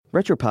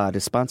Retropod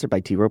is sponsored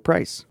by T. Rowe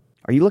Price.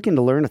 Are you looking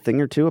to learn a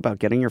thing or two about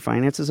getting your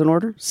finances in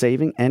order,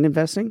 saving, and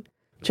investing?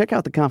 Check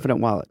out The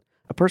Confident Wallet,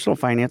 a personal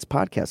finance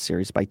podcast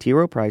series by T.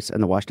 Rowe Price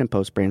and the Washington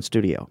Post brand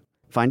studio.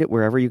 Find it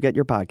wherever you get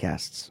your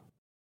podcasts.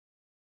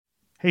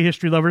 Hey,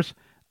 history lovers.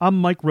 I'm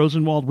Mike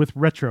Rosenwald with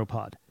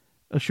Retropod,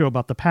 a show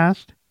about the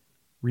past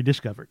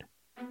rediscovered.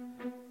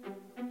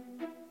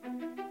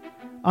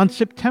 On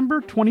September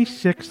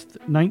 26,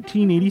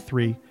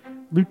 1983,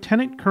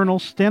 Lieutenant Colonel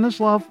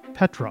Stanislav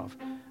Petrov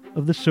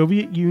of the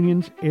Soviet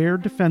Union's Air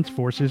Defense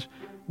Forces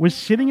was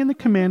sitting in the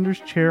commander's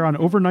chair on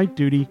overnight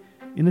duty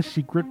in a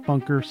secret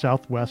bunker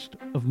southwest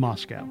of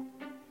Moscow.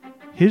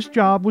 His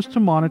job was to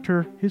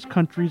monitor his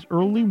country's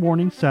early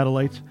warning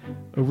satellites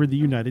over the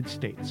United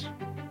States.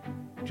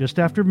 Just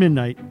after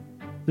midnight,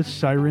 the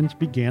sirens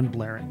began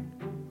blaring.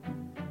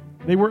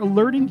 They were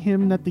alerting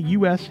him that the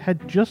U.S.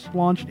 had just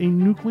launched a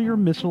nuclear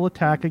missile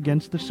attack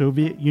against the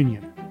Soviet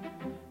Union.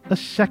 A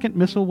second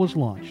missile was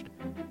launched,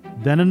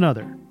 then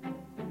another,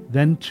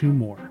 then two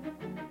more.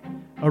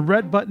 A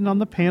red button on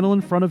the panel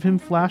in front of him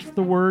flashed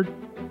the word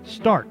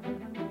START.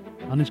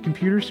 On his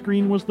computer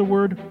screen was the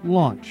word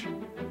LAUNCH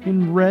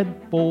in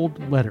red,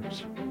 bold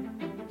letters.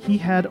 He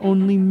had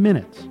only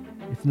minutes,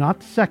 if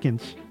not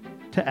seconds,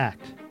 to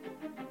act.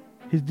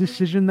 His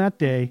decision that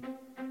day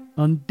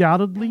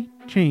undoubtedly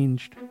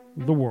changed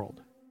the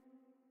world.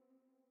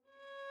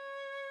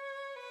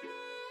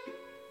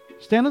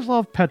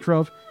 Stanislav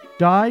Petrov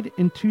died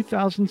in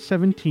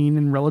 2017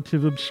 in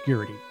relative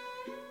obscurity.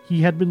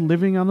 He had been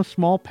living on a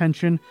small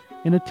pension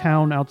in a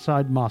town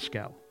outside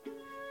Moscow.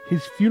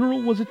 His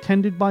funeral was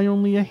attended by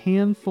only a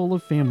handful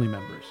of family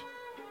members.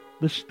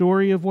 The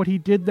story of what he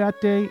did that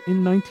day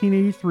in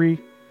 1983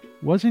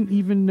 wasn't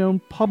even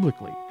known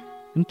publicly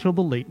until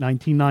the late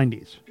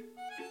 1990s.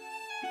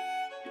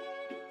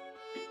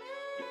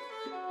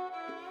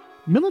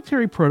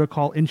 Military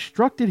protocol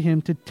instructed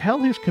him to tell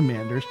his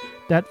commanders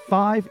that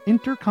 5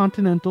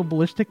 intercontinental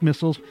ballistic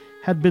missiles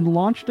had been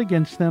launched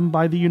against them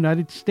by the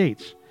United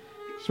States,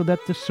 so that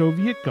the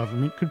Soviet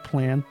government could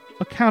plan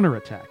a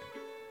counterattack.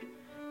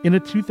 In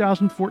a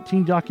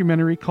 2014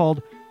 documentary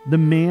called The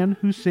Man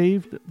Who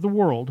Saved the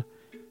World,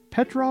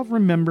 Petrov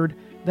remembered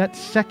that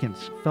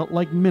seconds felt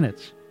like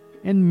minutes,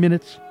 and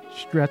minutes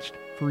stretched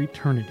for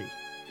eternity.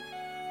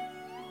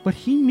 But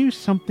he knew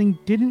something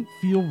didn't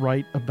feel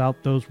right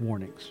about those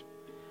warnings.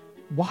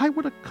 Why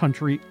would a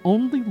country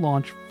only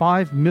launch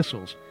 5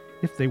 missiles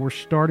if they were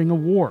starting a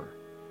war?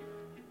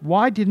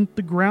 Why didn't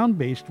the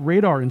ground-based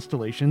radar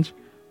installations,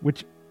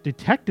 which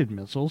detected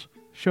missiles,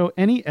 show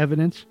any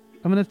evidence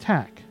of an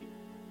attack?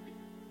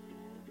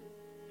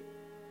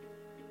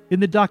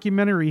 In the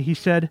documentary, he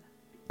said,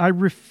 "I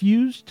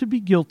refuse to be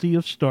guilty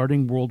of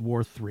starting World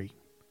War III."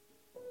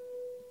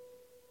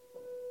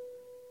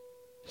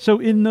 So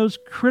in those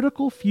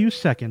critical few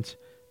seconds,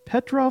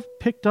 Petrov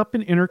picked up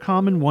an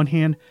intercom in one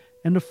hand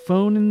and a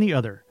phone in the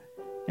other,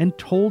 and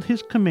told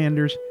his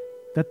commanders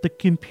that the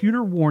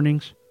computer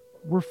warnings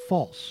were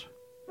false.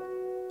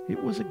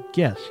 It was a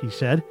guess, he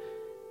said.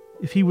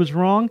 If he was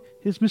wrong,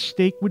 his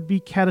mistake would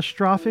be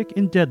catastrophic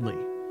and deadly.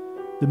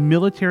 The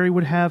military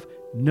would have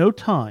no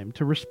time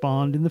to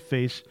respond in the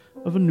face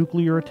of a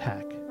nuclear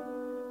attack.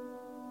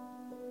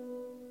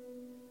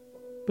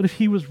 But if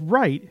he was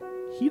right,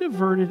 he'd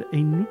averted a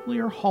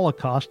nuclear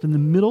holocaust in the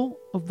middle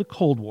of the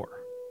Cold War.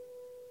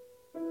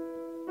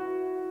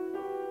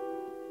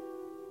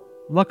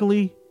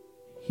 Luckily,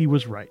 he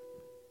was right.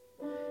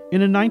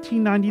 In a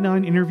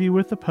 1999 interview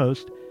with the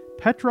Post,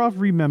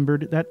 Petrov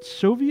remembered that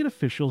Soviet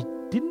officials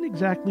didn't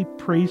exactly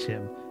praise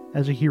him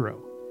as a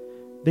hero.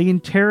 They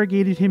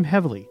interrogated him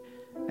heavily,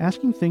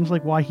 asking things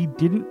like why he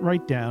didn't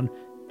write down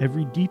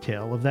every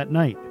detail of that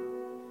night.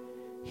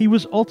 He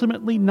was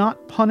ultimately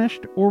not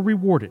punished or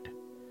rewarded,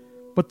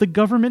 but the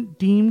government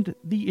deemed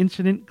the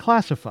incident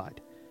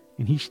classified,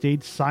 and he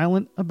stayed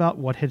silent about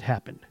what had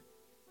happened.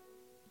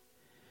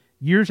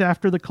 Years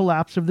after the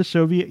collapse of the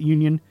Soviet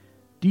Union,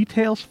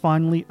 details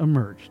finally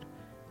emerged,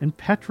 and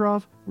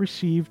Petrov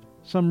received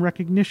some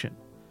recognition,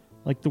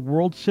 like the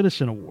World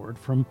Citizen Award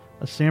from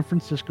a San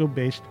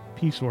Francisco-based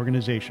peace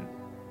organization.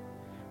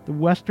 The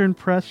Western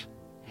press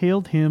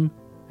hailed him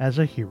as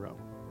a hero.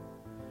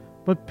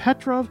 But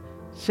Petrov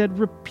said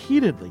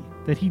repeatedly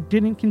that he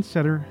didn't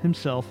consider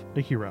himself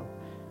a hero.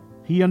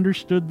 He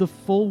understood the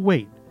full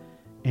weight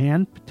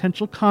and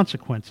potential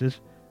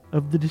consequences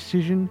of the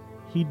decision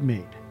he'd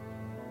made.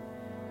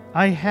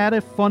 "I had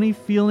a funny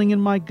feeling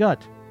in my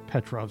gut,"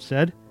 Petrov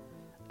said.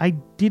 "I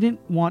didn't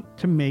want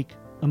to make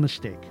a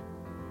mistake.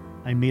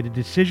 I made a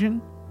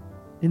decision,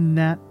 and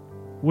that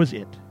was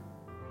it."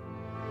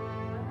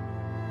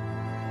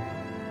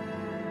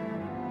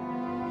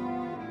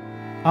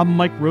 I'm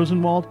Mike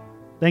Rosenwald.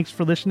 Thanks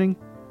for listening.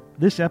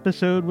 This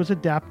episode was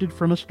adapted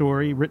from a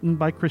story written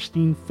by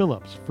Christine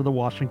Phillips for The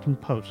Washington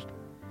Post.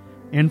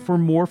 And for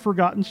more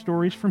forgotten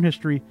stories from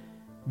history,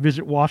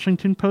 visit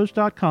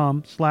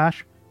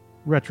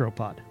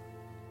WashingtonPost.com/retropod.